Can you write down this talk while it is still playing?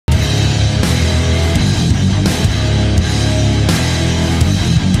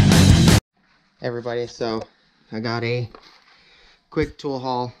everybody. So I got a quick tool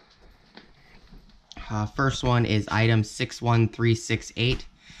haul. First one is item 61368.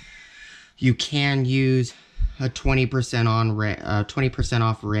 You can use a 20%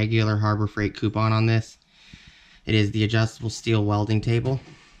 off regular Harbor Freight coupon on this. It is the adjustable steel welding table.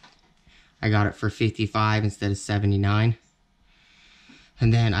 I got it for $55 instead of $79.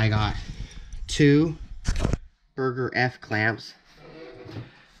 And then I got 2 Burger F clamps.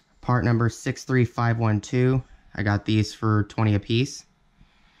 Part number 63512. I got these for $20 a piece.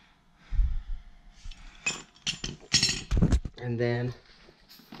 And then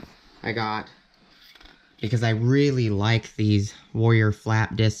I got, because I really like these Warrior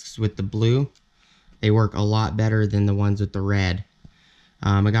flap discs with the blue. They work a lot better than the ones with the red.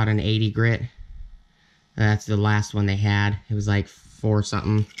 I got an 80 grit. That's the last one they had. It was like 4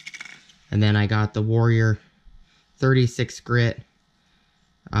 something. And then I got the Warrior 36 grit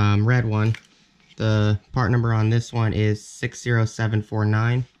red one. The part number on this one is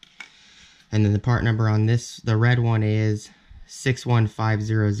 60749. And then the part number on this, the red one, is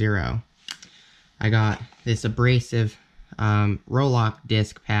 61500. I got this abrasive roll-off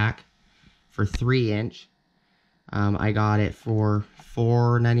disc pack for 3-inch. I got it for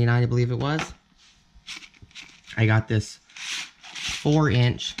 $4.99, I believe it was. I got this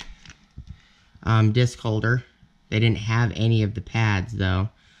 4-inch disc holder. They didn't have any of the pads though,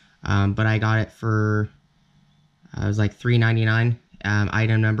 but I got it for it was like $3.99.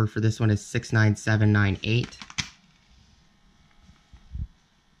 Item number for this one is 69798.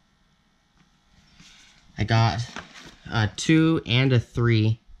 I got a 2 and a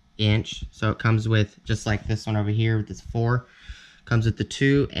 3-inch, so it comes with, just like this one over here with this 4, comes with the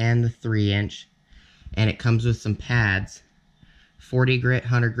 2 and the 3-inch, and it comes with some pads, 40 grit,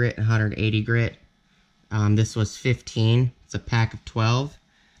 100 grit, and 180 grit. This was $15. It's a pack of 12.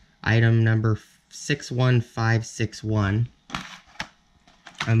 Item number 61561.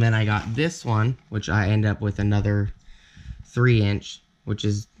 And then I got this one, which I end up with another 3-inch, which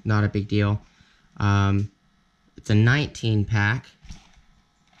is not a big deal. It's a 19 pack.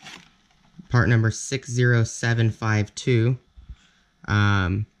 Part number 60752.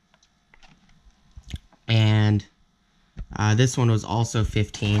 And this one was also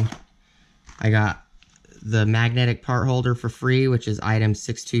 15. I got the magnetic part holder for free, which is item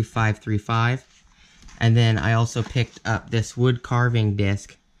 62535. And then I also picked up this wood carving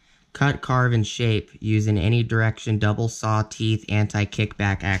disc. Cut, carve, and shape using any direction double saw teeth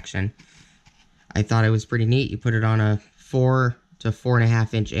anti-kickback action. I thought it was pretty neat. You put it on a 4 to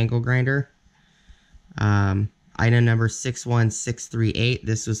 4.5 inch angle grinder. Item number 61638.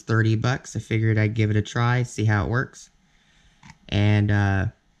 This was $30. I figured I'd give it a try, see how it works.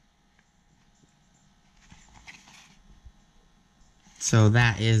 And so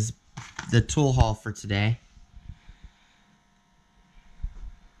that is the tool haul for today.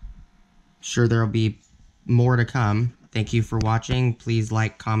 Sure, there'll be more to come. Thank you for watching. Please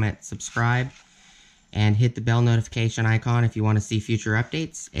like, comment, subscribe, and hit the bell notification icon if you want to see future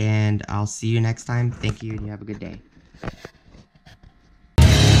updates. And I'll see you next time. Thank you, and you have a good day.